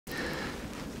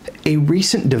A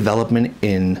recent development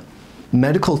in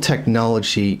medical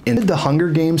technology in the Hunger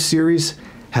Games series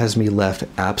has me left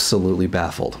absolutely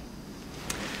baffled.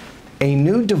 A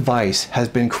new device has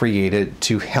been created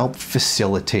to help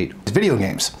facilitate video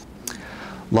games.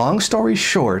 Long story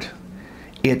short,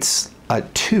 it's a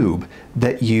tube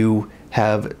that you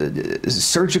have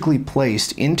surgically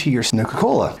placed into your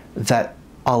Coca-Cola that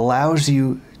allows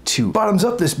you to bottoms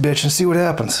up this bitch and see what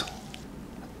happens.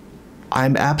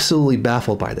 I'm absolutely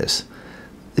baffled by this.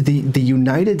 The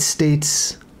United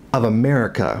States of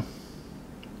America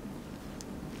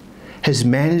has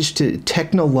managed to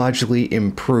technologically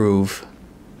improve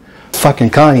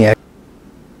fucking cognac.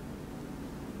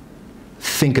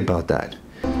 Think about that.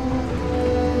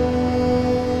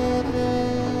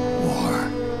 War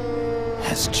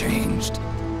has changed.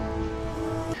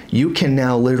 You can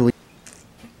now literally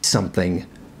something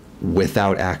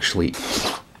without actually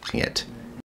it.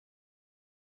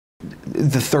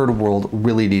 The third world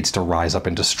really needs to rise up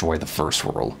and destroy the first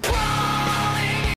world.